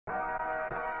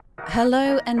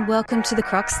Hello and welcome to The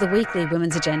Crux, the weekly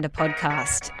Women's Agenda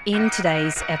podcast. In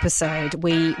today's episode,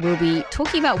 we will be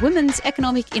talking about women's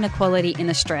economic inequality in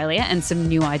Australia and some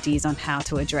new ideas on how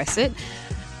to address it,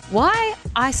 why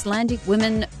Icelandic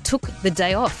women took the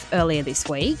day off earlier this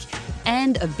week,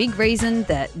 and a big reason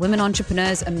that women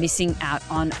entrepreneurs are missing out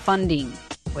on funding.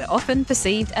 We're often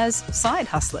perceived as side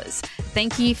hustlers.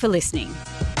 Thank you for listening.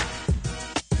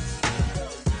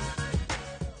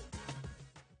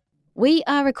 We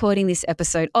are recording this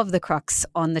episode of The Crux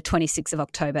on the 26th of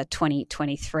October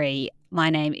 2023. My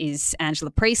name is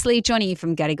Angela Priestley, joining you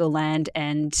from Gadigal Land,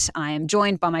 and I am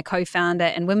joined by my co-founder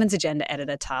and Women's Agenda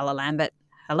editor, Tyler Lambert.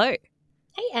 Hello.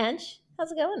 Hey, Ange.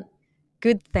 How's it going?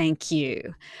 Good, thank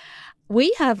you.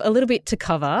 We have a little bit to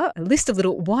cover, a list of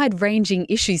little wide-ranging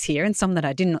issues here and some that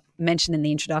I didn't mention in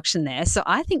the introduction there. So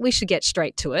I think we should get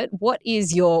straight to it. What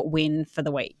is your win for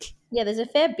the week? Yeah, there's a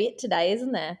fair bit today,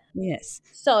 isn't there? Yes.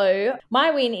 So my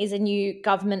win is a new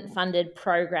government-funded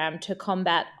program to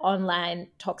combat online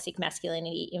toxic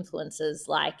masculinity influencers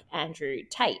like Andrew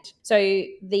Tate. So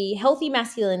the Healthy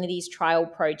Masculinities Trial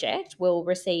Project will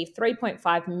receive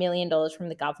 $3.5 million from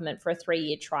the government for a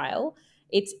 3-year trial.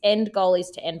 Its end goal is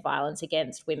to end violence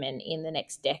against women in the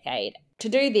next decade. To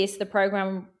do this, the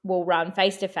program will run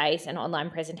face-to-face and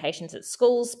online presentations at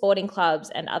schools, sporting clubs,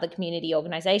 and other community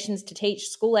organisations to teach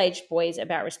school-aged boys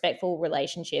about respectful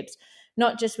relationships,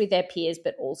 not just with their peers,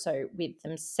 but also with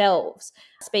themselves.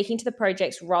 Speaking to the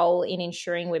project's role in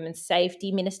ensuring women's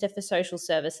safety, Minister for Social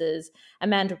Services,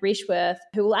 Amanda Rishworth,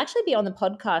 who will actually be on the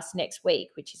podcast next week,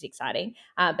 which is exciting,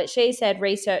 but she said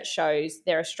research shows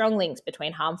there are strong links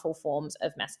between harmful forms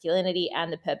of masculinity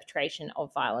and the perpetration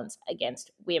of violence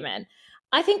against women.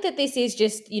 I think that this is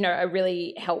just, a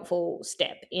really helpful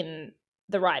step in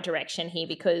the right direction here,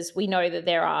 because we know that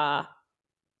there are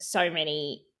so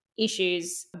many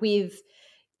issues with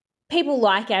people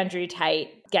like Andrew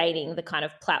Tate gaining the kind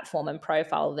of platform and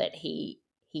profile that he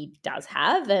does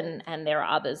have, and there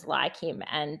are others like him,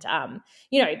 and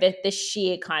the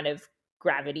sheer kind of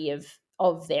gravity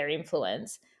of their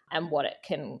influence and what it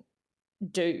can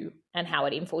do and how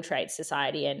it infiltrates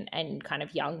society and kind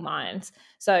of young minds.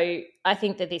 So I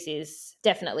think that this is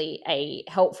definitely a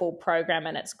helpful program,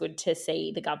 and it's good to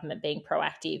see the government being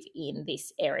proactive in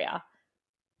this area.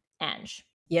 Ange.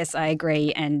 Yes, I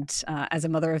agree. And as a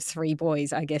mother of 3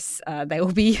 boys, I guess they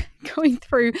will be going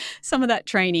through some of that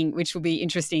training, which will be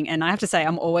interesting. And I have to say,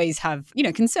 I'm always have,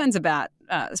 concerns about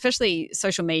especially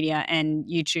social media and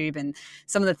YouTube and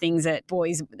some of the things that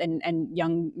boys and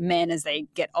young men as they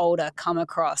get older come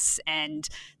across, and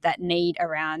that need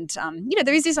around,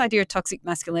 there is this idea of toxic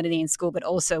masculinity in school, but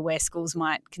also where schools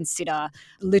might consider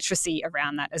literacy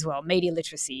around that as well, media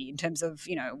literacy in terms of,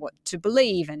 what to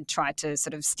believe, and try to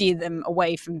sort of steer them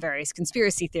away from various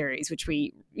conspiracy theories, which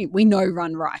we know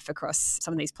run rife across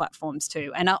some of these platforms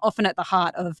too, and are often at the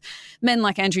heart of men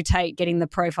like Andrew Tate getting the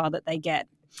profile that they get.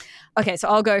 Okay, so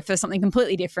I'll go for something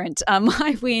completely different.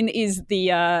 My win is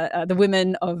the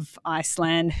women of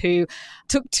Iceland who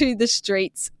took to the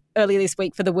streets earlier this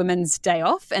week for the Women's Day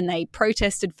Off, and they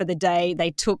protested for the day.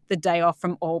 They took the day off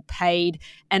from all paid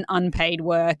and unpaid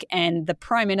work, and the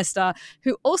Prime Minister,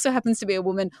 who also happens to be a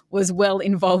woman, was well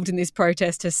involved in this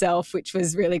protest herself, which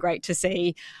was really great to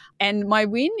see. And my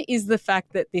win is the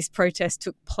fact that this protest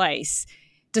took place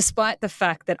despite the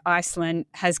fact that Iceland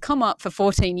has come up for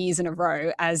 14 years in a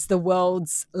row as the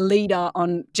world's leader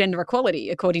on gender equality,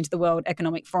 according to the World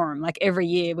Economic Forum. Like every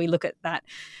year we look at that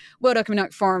World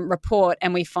Economic Forum report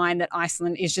and we find that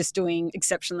Iceland is just doing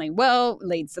exceptionally well,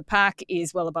 leads the pack,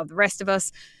 is well above the rest of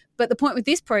us. But the point with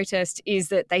this protest is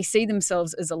that they see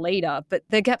themselves as a leader, but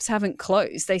their gaps haven't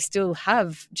closed. They still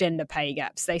have gender pay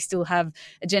gaps. They still have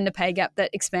a gender pay gap that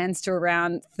expands to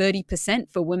around 30%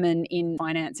 for women in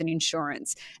finance and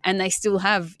insurance. And they still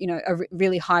have,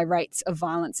 really high rates of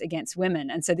violence against women.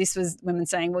 And so this was women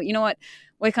saying, well, you know what?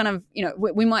 We're kind of,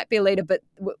 we might be a leader, but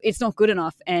it's not good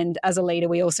enough. And as a leader,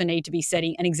 we also need to be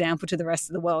setting an example to the rest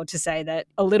of the world to say that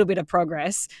a little bit of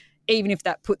progress, even if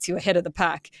that puts you ahead of the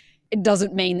pack, it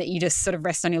doesn't mean that you just sort of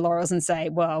rest on your laurels and say,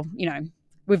 well,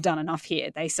 we've done enough here.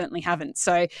 They certainly haven't.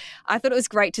 So I thought it was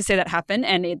great to see that happen.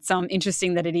 And it's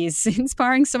interesting that it is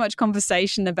inspiring so much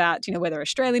conversation about, whether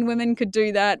Australian women could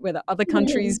do that, whether other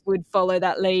countries would follow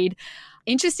that lead.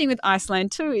 Interesting with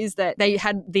Iceland too is that they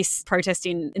had this protest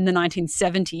in the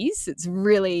 1970s. It's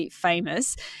really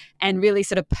famous and really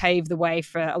sort of paved the way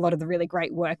for a lot of the really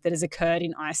great work that has occurred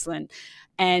in Iceland.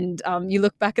 And you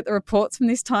look back at the reports from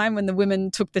this time when the women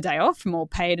took the day off from all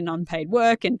paid and unpaid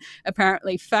work, and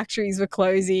apparently factories were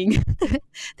closing.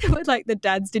 They were like, the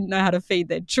dads didn't know how to feed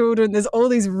their children. There's all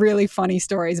these really funny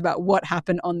stories about what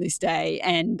happened on this day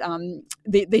and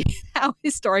how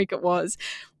historic it was.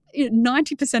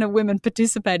 90% of women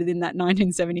participated in that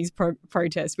 1970s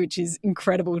protest, which is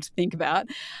incredible to think about.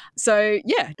 So,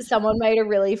 yeah. Someone made a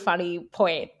really funny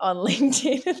point on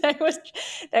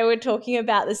LinkedIn. They were talking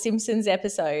about the Simpsons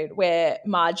episode where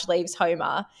Marge leaves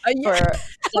Homer for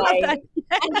a day,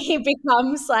 and he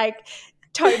becomes like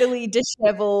totally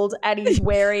disheveled and he's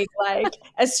wearing like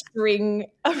a string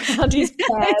around his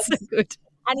pants. So good.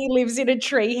 And he lives in a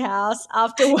tree house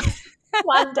after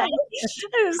one day.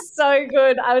 It was so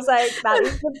good. I was like, that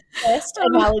is the best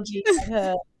analogy I've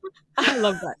heard. I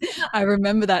love that. I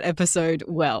remember that episode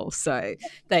well. So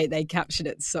they captured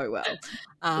it so well.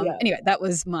 Anyway, that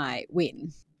was my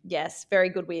win. Yes, very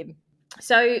good win.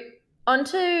 So on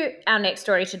to our next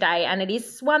story today, and it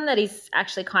is one that is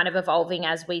actually kind of evolving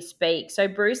as we speak. So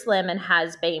Bruce Lemon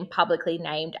has been publicly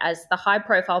named as the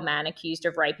high-profile man accused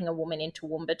of raping a woman in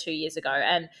Toowoomba 2 years ago.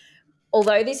 And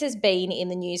although this has been in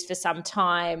the news for some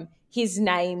time, his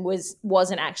name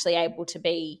wasn't actually able to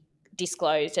be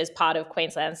disclosed as part of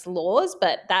Queensland's laws,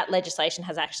 but that legislation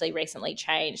has actually recently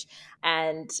changed.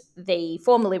 And the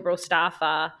former Liberal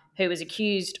staffer who was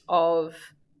accused of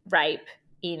rape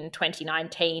in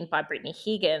 2019 by Brittany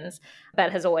Higgins,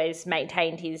 but has always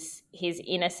maintained his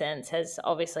innocence, has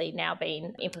obviously now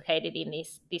been implicated in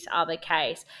this other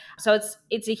case. So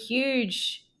it's a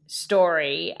huge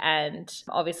story, and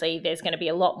obviously there's going to be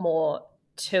a lot more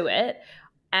to it.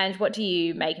 And what do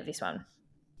you make of this one?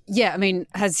 Yeah, I mean,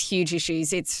 has huge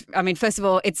issues. First of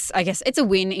all, I guess it's a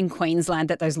win in Queensland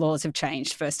that those laws have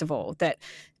changed, first of all, that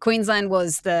Queensland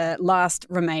was the last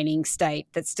remaining state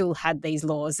that still had these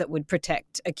laws that would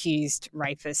protect accused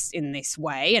rapists in this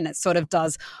way. And it sort of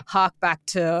does hark back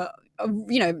to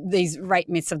these rape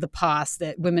myths of the past,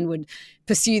 that women would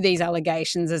pursue these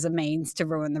allegations as a means to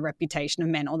ruin the reputation of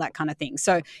men, all that kind of thing.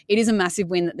 So it is a massive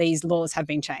win that these laws have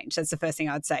been changed. That's the first thing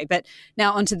I'd say. But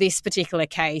now onto this particular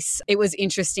case, it was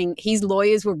interesting. His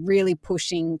lawyers were really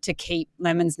pushing to keep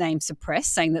Lemon's name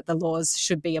suppressed, saying that the laws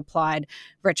should be applied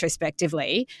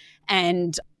retrospectively.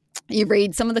 And you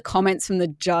read some of the comments from the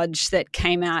judge that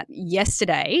came out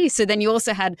yesterday. So then you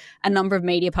also had a number of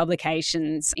media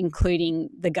publications, including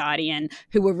The Guardian,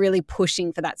 who were really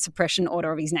pushing for that suppression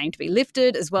order of his name to be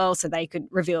lifted as well, so they could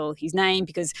reveal his name,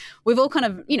 because we've all kind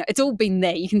of, it's all been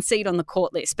there. You can see it on the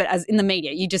court list, but as in the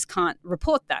media, you just can't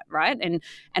report that, right? And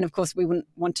of course, we wouldn't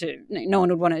want to, no one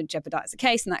would want to jeopardize the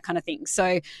case and that kind of thing.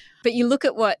 So, but you look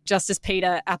at what Justice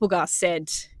Peter Applegarth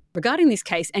said regarding this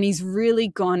case, and he's really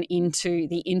gone into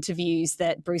the interviews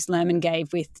that Bruce Lerman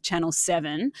gave with Channel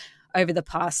 7 over the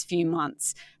past few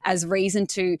months as reason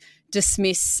to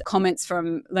dismiss comments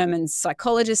from Lerman's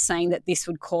psychologist saying that this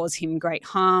would cause him great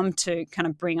harm, to kind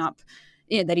of bring up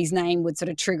that his name would sort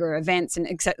of trigger events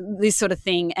and this sort of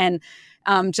thing. And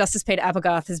Justice Peter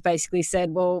Applegarth has basically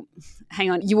said, well, hang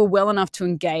on, you were well enough to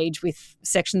engage with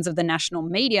sections of the national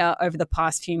media over the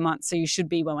past few months, so you should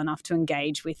be well enough to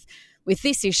engage with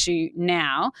this issue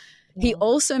now. Yeah. He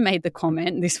also made the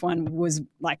comment, this one was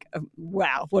like,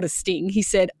 wow, what a sting. He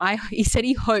said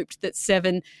he hoped that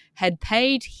Seven had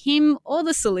paid him or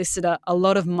the solicitor a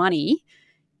lot of money,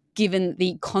 given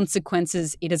the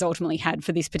consequences it has ultimately had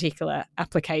for this particular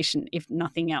application, if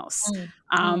nothing else.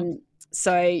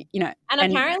 So, And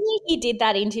apparently he did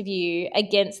that interview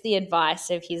against the advice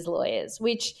of his lawyers,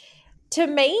 which to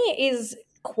me is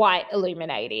quite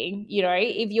illuminating.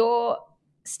 If you're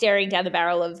staring down the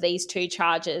barrel of these two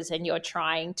charges and you're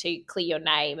trying to clear your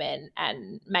name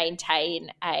and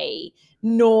maintain a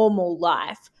normal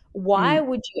life, why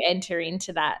would you enter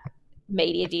into that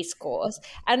media discourse?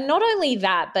 And not only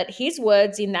that, but his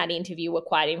words in that interview were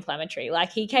quite inflammatory.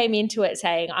 Like, he came into it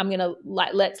saying, I'm going to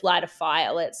let's light a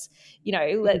fire. Let's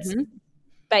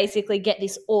basically get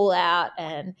this all out,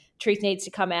 and truth needs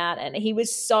to come out. And he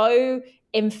was so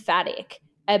emphatic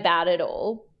about it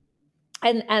all.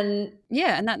 And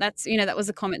that's that was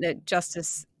a comment that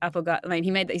Justice Applegarth,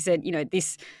 he said,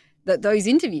 those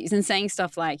interviews and saying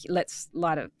stuff like, let's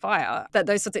light a fire, that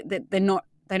those sorts of, that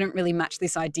they don't really match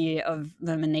this idea of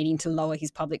Lerman needing to lower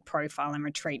his public profile and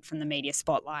retreat from the media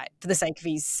spotlight for the sake of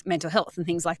his mental health and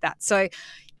things like that. So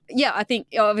yeah, I think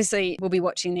obviously we'll be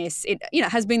watching this. It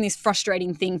has been this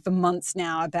frustrating thing for months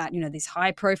now about this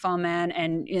high profile man,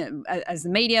 and as the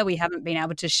media we haven't been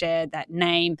able to share that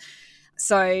name.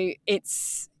 So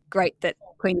it's great that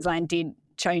Queensland did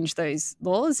change those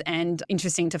laws, and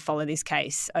interesting to follow this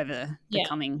case over the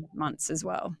coming months as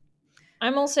well.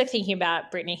 I'm also thinking about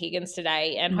Brittany Higgins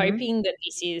today and Mm-hmm. hoping that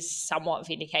this is somewhat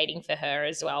vindicating for her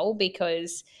as well,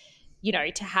 because, you know,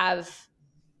 to have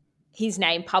his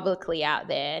name publicly out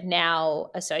there now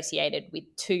associated with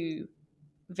two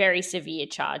very severe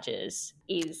charges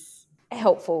is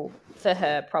helpful for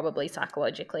her, probably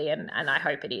psychologically, and I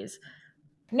hope it is.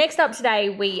 Next up today,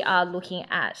 we are looking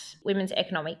at women's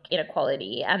economic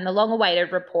inequality and the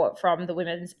long-awaited report from the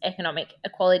Women's Economic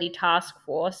Equality Task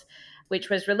Force, which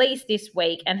was released this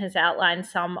week and has outlined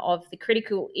some of the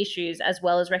critical issues as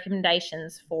well as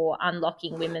recommendations for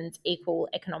unlocking women's equal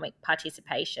economic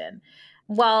participation.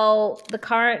 While the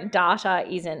current data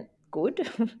isn't good,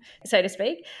 so to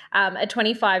speak, a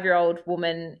 25-year-old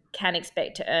woman can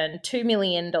expect to earn $2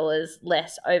 million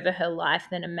less over her life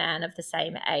than a man of the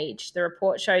same age. The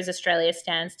report shows Australia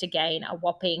stands to gain a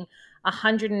whopping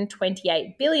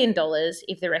 $128 billion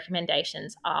if the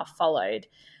recommendations are followed.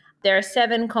 There are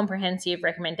 7 comprehensive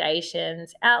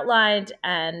recommendations outlined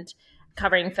and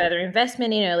covering further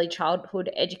investment in early childhood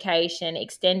education,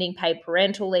 extending paid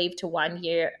parental leave to 1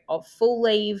 year of full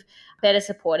leave, better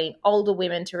supporting older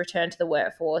women to return to the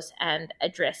workforce, and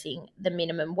addressing the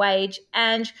minimum wage.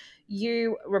 And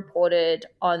you reported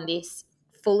on this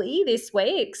fully this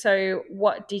week. So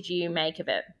what did you make of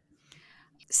it?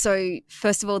 So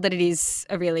first of all, that it is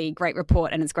a really great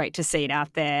report and it's great to see it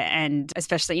out there, and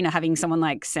especially, you know, having someone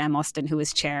like Sam Austin, who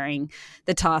is chairing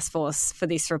the task force for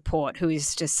this report, who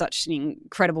is just such an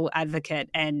incredible advocate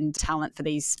and talent for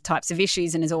these types of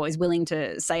issues and is always willing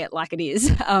to say it like it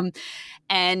is.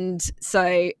 And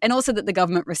also that the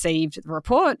government received the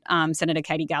report. Senator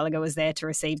Katie Gallagher was there to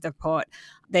receive the report.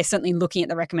 They're certainly looking at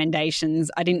the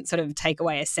recommendations. I didn't sort of take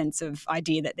away a sense of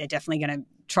idea that they're definitely going to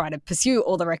try to pursue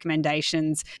all the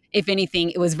recommendations. If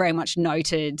anything, it was very much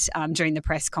noted during the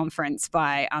press conference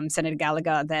by Senator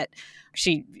Gallagher that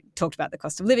she talked about the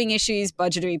cost of living issues,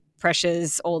 budgetary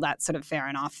pressures, all that sort of fair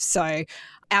enough. So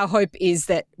our hope is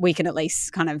that we can at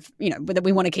least kind of, you know, that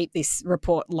we want to keep this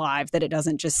report live, that it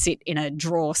doesn't just sit in a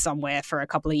drawer somewhere for a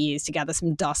couple of years to gather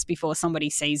some dust before somebody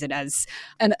sees it as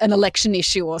an election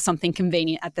issue or something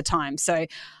convenient at the time. So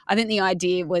I think the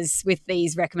idea was, with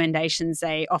these recommendations,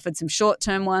 they offered some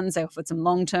short-term ones, they offered some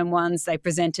long-term ones, they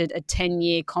presented a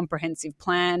 10-year comprehensive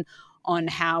plan on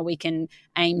how we can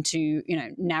aim to, you know,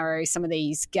 narrow some of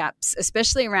these gaps,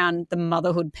 especially around the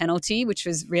motherhood penalty, which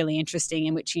was really interesting,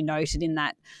 in which you noted in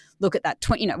that look at that,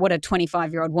 what a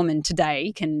 25-year-old woman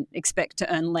today can expect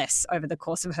to earn less over the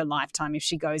course of her lifetime if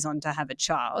she goes on to have a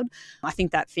child. I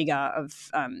think that figure of,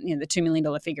 the $2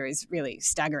 million figure is really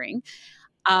staggering.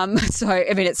 So,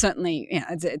 I mean, it's certainly, you know,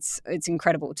 it's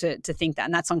incredible to think that,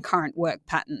 and that's on current work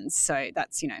patterns. So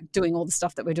that's, you know, doing all the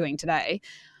stuff that we're doing today.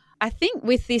 I think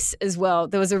with this as well,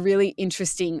 there was a really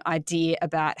interesting idea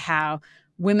about how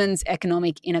women's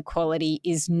economic inequality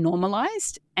is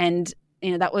normalized. And, you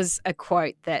know, that was a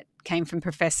quote that came from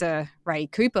Professor Ray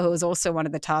Cooper, who was also one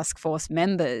of the task force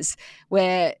members,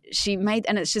 where she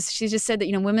just said that,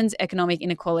 you know, women's economic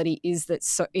inequality is that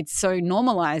it's so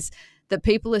normalized that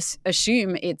people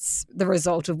assume it's the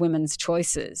result of women's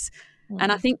choices. And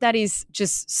I think that is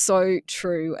just so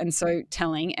true and so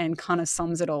telling, and kind of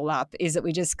sums it all up, is that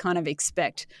we just kind of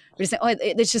expect, we just say, oh,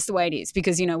 it's just the way it is,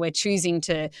 because, you know, we're choosing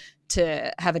to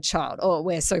have a child, or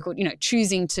we're so-called, you know,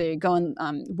 choosing to go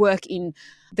and work in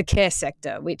the care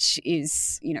sector, which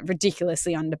is, you know,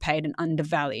 ridiculously underpaid and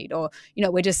undervalued, or, you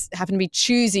know, we just happen to be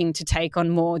choosing to take on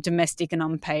more domestic and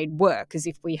unpaid work, as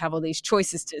if we have all these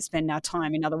choices to spend our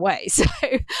time in other ways. So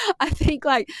I think,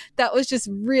 like, that was just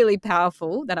really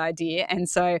powerful, that idea. And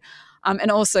so,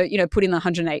 and also, you know, putting the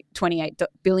 $128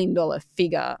 billion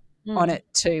figure on it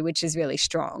too, which is really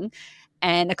strong.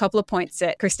 And a couple of points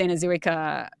that Christina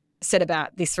Zwicker said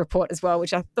about this report as well,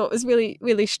 which I thought was really,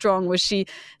 really strong, was she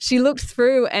looked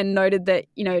through and noted that,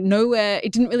 you know, nowhere,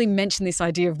 it didn't really mention this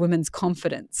idea of women's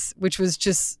confidence, which was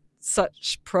just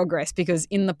such progress, because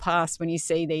in the past, when you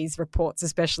see these reports,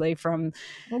 especially from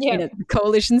you know, the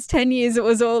coalition's 10 years, it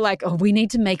was all like, oh, we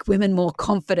need to make women more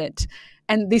confident.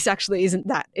 And this actually isn't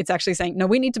that. It's actually saying, no,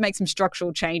 we need to make some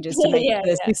structural changes to make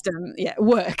the system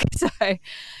work. So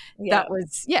that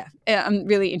was, a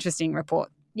really interesting report.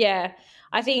 Yeah,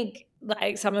 I think,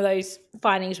 like, some of those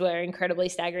findings were incredibly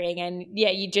staggering, and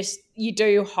you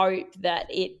do hope that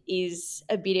it is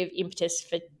a bit of impetus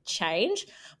for change.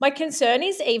 My concern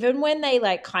is, even when they,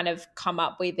 like, kind of come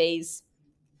up with these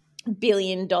 $1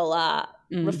 billion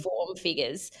reform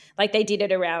figures, like they did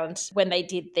it around when they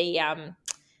did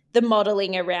the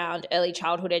modelling around early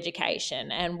childhood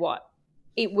education and what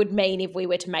it would mean if we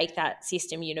were to make that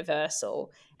system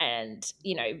universal, and,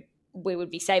 you know, we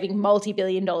would be saving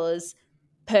multi-billion dollars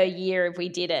per year if we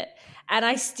did it. And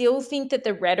I still think that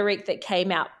the rhetoric that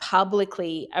came out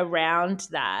publicly around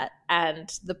that and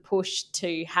the push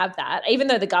to have that, even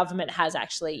though the government has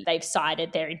actually, they've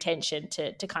cited their intention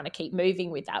to kind of keep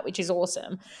moving with that, which is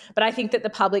awesome. But I think that the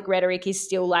public rhetoric is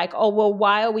still like, oh, well,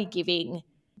 why are we giving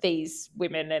these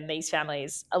women and these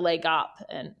families a leg up?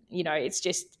 And, you know, it's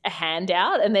just a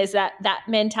handout. And there's that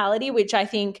mentality, which I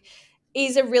think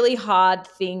is a really hard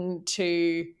thing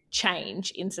to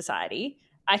change in society.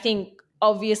 I think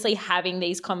obviously having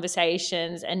these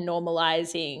conversations and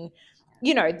normalizing,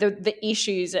 you know, the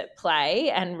issues at play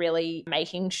and really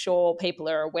making sure people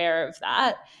are aware of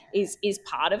that is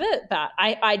part of it. But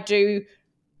I do,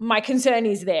 my concern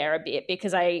is there a bit,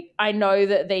 because I know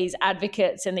that these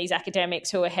advocates and these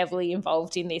academics who are heavily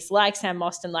involved in this, like Sam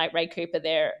Mostyn, like Ray Cooper,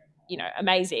 they're, you know,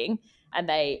 amazing. And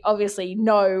they obviously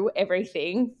know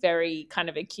everything very kind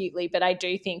of acutely. But I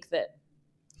do think that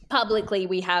publicly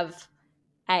we have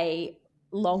a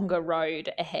longer road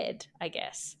ahead, I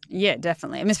guess. Yeah,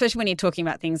 definitely. I mean, especially when you're talking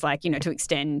about things like, you know, to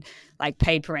extend like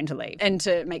paid parental leave and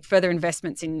to make further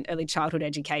investments in early childhood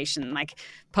education, like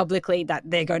publicly, that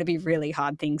they're going to be really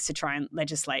hard things to try and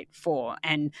legislate for.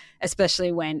 And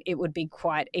especially when it would be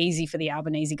quite easy for the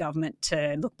Albanese government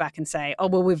to look back and say, oh,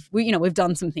 well, we've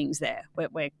done some things there.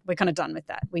 We're kind of done with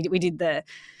that. We did the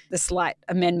slight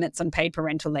amendments on paid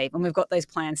parental leave, and we've got those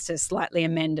plans to slightly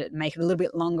amend it and make it a little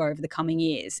bit longer over the coming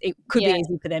years. It could be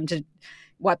easy for them to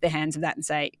wipe their hands of that and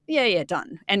say, yeah,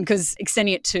 done. And because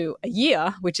extending it to a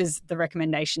year, which is the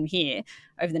recommendation here,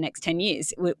 over the next 10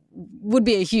 years, would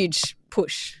be a huge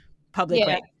push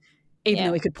publicly, even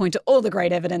though we could point to all the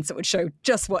great evidence that would show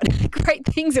just what great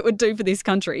things it would do for this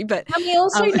country. But and we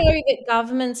also know that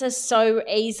governments are so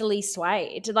easily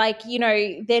swayed. Like, you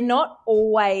know, they're not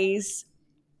always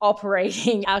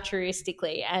operating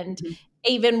altruistically. And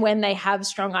even when they have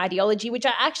strong ideology, which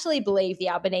I actually believe the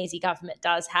Albanese government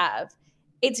does have,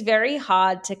 it's very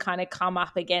hard to kind of come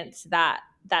up against that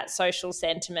social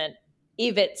sentiment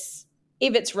if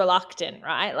it's reluctant,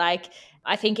 right? Like,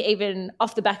 I think even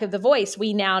off the back of The Voice,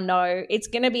 we now know it's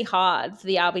going to be hard for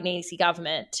the Albanese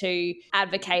government to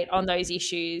advocate on those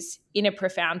issues in a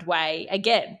profound way,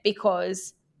 again,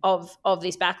 because of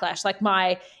this backlash. Like,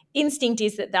 my instinct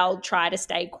is that they'll try to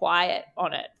stay quiet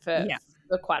on it for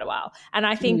quite a while. And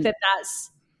I think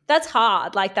that's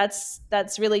hard. Like,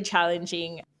 that's really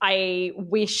challenging. I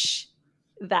wish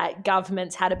that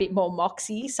governments had a bit more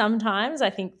moxie sometimes. I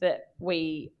think that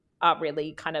we are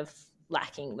really kind of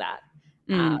lacking that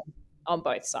on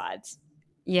both sides.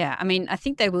 Yeah, I mean, I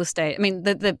think they will stay. I mean,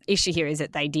 the issue here is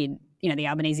that they did, you know, the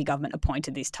Albanese government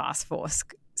appointed this task force,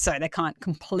 so they can't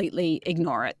completely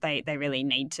ignore it. They really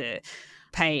need to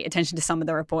pay attention to some of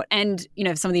the report. And, you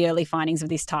know, some of the early findings of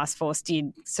this task force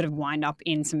did sort of wind up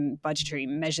in some budgetary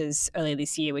measures earlier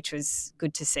this year, which was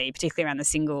good to see, particularly around the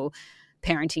single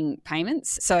parenting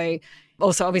payments. So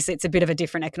also, obviously, it's a bit of a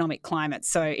different economic climate.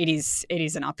 So it is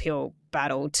an uphill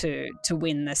battle to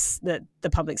win the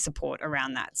public support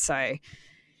around that. So,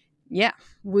 yeah,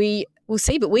 we will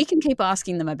see. But we can keep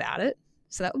asking them about it.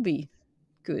 So that would be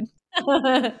good.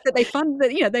 That they fund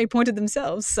that, you know, they appointed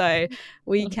themselves, so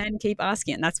we can keep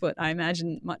asking, and that's what I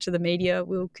imagine much of the media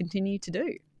will continue to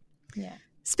do. Yeah.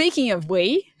 Speaking of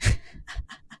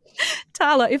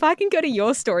Tala, if I can go to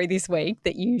your story this week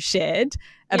that you shared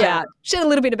a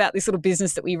little bit about this little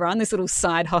business that we run, this little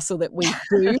side hustle that we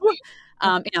do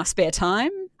in our spare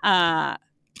time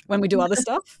when we do other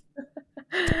stuff.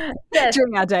 Yes,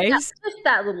 during our days. Just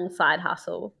that little side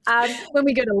hustle. When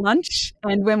we go to lunch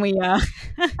and when we I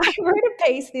wrote a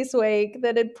piece this week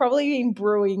that had probably been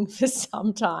brewing for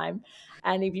some time.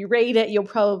 And if you read it, you'll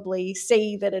probably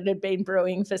see that it had been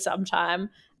brewing for some time.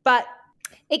 But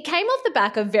it came off the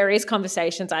back of various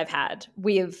conversations I've had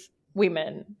with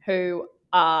women who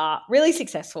are really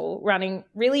successful, running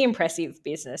really impressive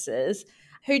businesses,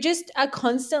 who just are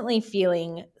constantly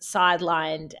feeling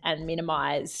sidelined and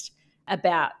minimized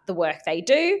about the work they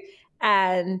do,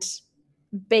 and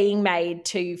being made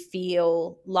to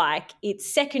feel like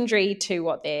it's secondary to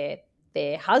what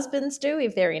their husbands do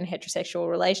if they're in heterosexual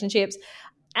relationships.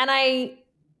 And I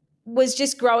was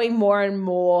just growing more and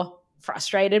more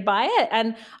frustrated by it.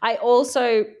 And I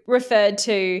also referred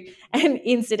to an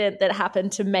incident that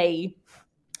happened to me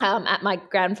at my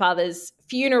grandfather's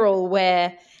funeral,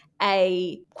 where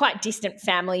a quite distant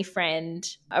family friend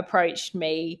approached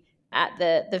me at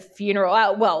the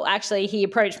funeral. Well, actually, he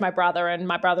approached my brother, and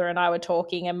my brother and I were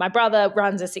talking, and my brother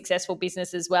runs a successful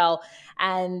business as well.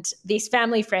 And this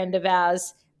family friend of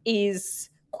ours is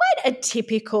quite a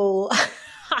typical,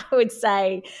 would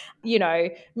say,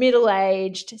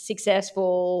 middle-aged,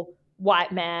 successful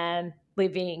white man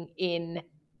living in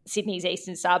Sydney's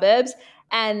eastern suburbs.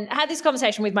 And I had this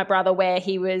conversation with my brother where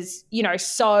he was,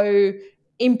 so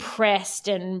impressed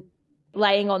and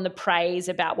laying on the praise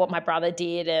about what my brother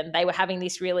did, and they were having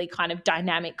this really kind of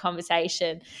dynamic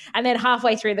conversation. And then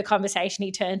halfway through the conversation,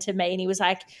 he turned to me and he was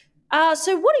like,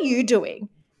 so what are you doing?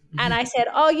 And I said,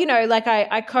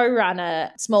 I co-run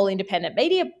a small independent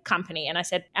media company. And I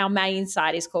said, our main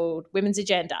site is called Women's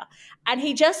Agenda. And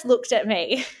he just looked at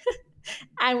me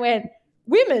and went,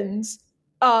 Women's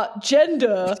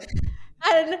Gender.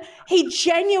 And he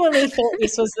genuinely thought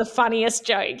this was the funniest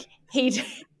joke he'd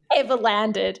ever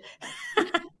landed. And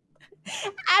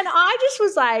I just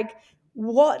was like,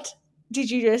 what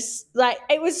did you just, like,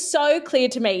 it was so clear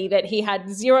to me that he had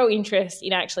zero interest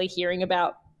in actually hearing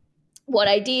about what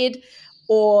I did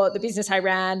or the business I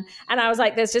ran. And I was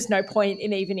like, there's just no point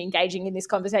in even engaging in this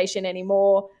conversation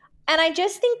anymore. And I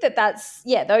just think that that's,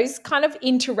 those kind of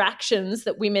interactions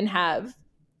that women have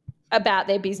about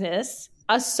their business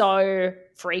are so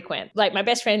frequent. Like my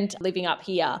best friend living up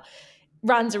here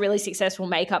runs a really successful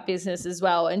makeup business as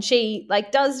well. And she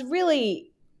does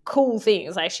really cool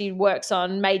things. Like she works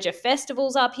on major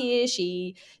festivals up here.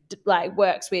 She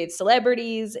works with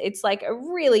celebrities. It's like a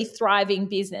really thriving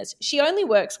business. She only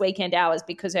works weekend hours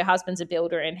because her husband's a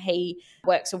builder and he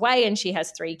works away, and she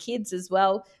has 3 kids as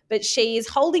well. But she is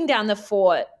holding down the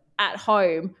fort at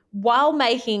home while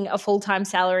making a full-time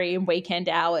salary in weekend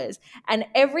hours. And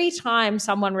every time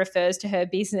someone refers to her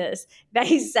business,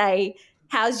 they say,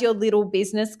 how's your little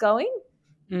business going?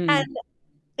 And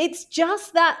it's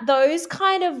just that those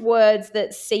kind of words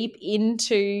that seep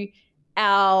into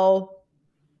our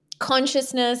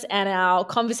consciousness and our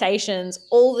conversations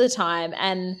all the time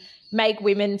and make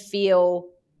women feel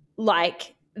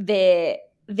like they're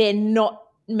not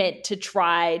meant to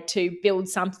try to build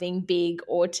something big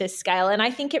or to scale. And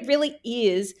I think it really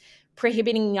is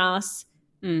prohibiting us.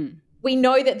 We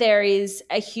know that there is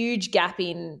a huge gap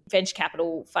in venture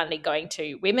capital funding going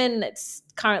to women. It's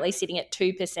currently sitting at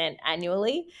 2%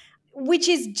 annually, which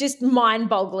is just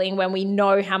mind-boggling when we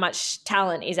know how much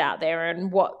talent is out there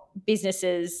and what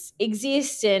businesses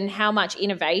exist and how much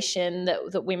innovation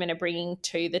that women are bringing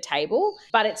to the table.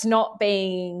 But it's not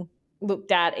being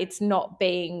looked at. It's not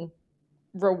being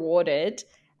rewarded.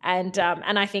 And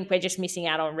I think we're just missing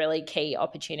out on really key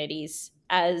opportunities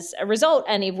as a result.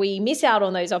 And if we miss out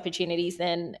on those opportunities,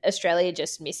 then Australia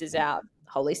just misses out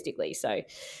holistically. So,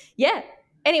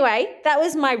 anyway, that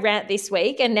was my rant this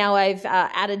week. And now I've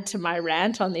added to my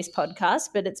rant on this podcast,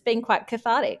 but it's been quite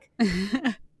cathartic.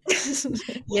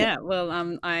 Yeah,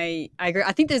 well, I agree.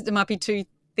 I think there might be 2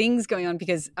 things going on,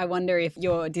 because I wonder if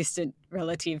your distant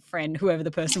relative friend, whoever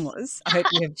the person was, I hope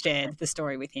you have shared the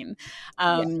story with him.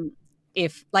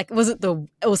 If was it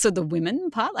also the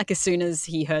women part? Like as soon as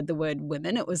he heard the word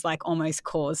women, it was like almost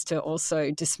cause to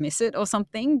also dismiss it or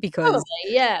something, because probably,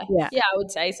 yeah, I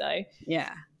would say so.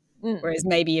 Yeah. Whereas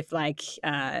maybe if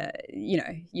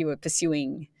you were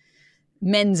pursuing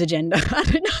men's agenda, I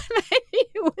don't know, maybe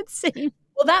it would seem.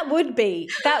 Well, that would be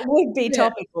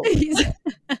topical.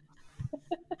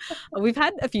 We've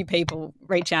had a few people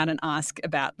reach out and ask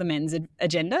about the men's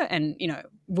agenda and,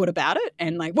 what about it?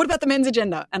 And what about the men's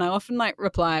agenda? And I often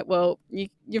reply, well,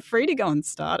 you're free to go and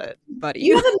start it, buddy.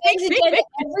 You have a men's agenda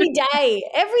every day.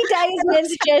 Every day is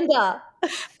men's agenda.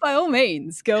 By all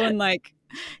means, go and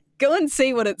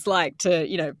see what it's like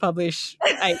to, publish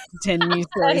 8 to 10 news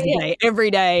stories a day,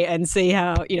 every day, and see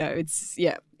how,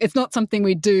 it's not something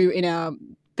we do in our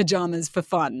pajamas for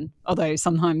fun, although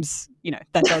sometimes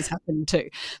that does happen too,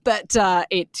 but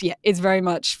it's very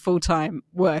much full-time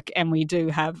work, and we do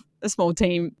have a small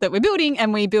team that we're building,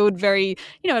 and we build very,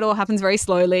 it all happens very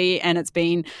slowly, and it's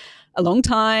been a long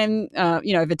time,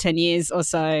 over 10 years or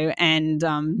so,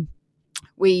 and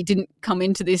we didn't come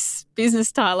into this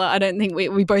business, Tyler. I don't think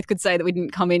we both could say that we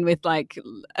didn't come in with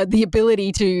the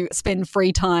ability to spend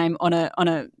free time on a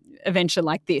venture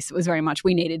like this. It was very much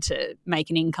we needed to make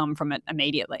an income from it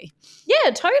immediately. Yeah,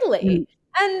 totally.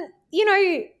 And,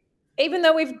 even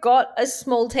though we've got a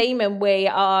small team and we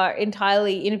are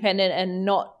entirely independent and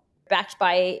not backed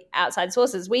by outside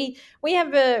sources, we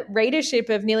have a readership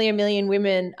of nearly 1 million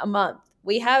women a month.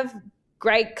 We have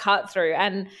great cut through,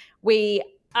 and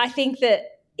I think that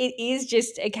it is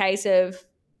just a case of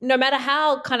no matter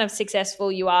how kind of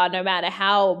successful you are, no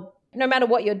matter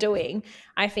what you're doing,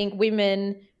 I think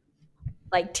women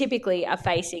typically are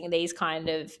facing these kinds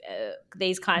of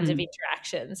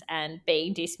interactions and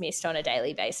being dismissed on a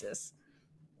daily basis.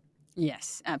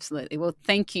 Yes, absolutely. Well,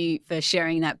 thank you for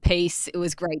sharing that piece. It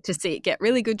was great to see it get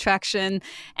really good traction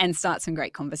and start some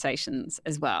great conversations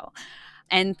as well.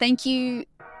 And thank you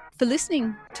for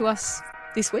listening to us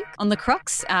this week on The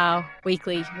Crux, our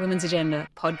weekly Women's Agenda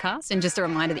podcast. And just a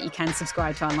reminder that you can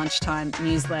subscribe to our lunchtime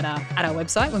newsletter at our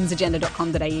website,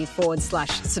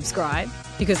 womensagenda.com.au/subscribe,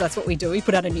 because that's what we do. We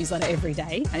put out a newsletter every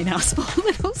day in our small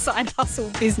little side hustle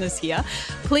business here.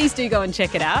 Please do go and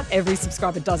check it out. Every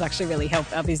subscriber does actually really help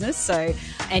our business.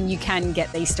 And you can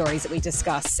get these stories that we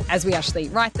discuss as we actually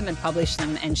write them and publish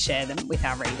them and share them with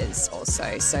our readers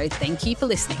also. So thank you for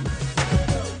listening.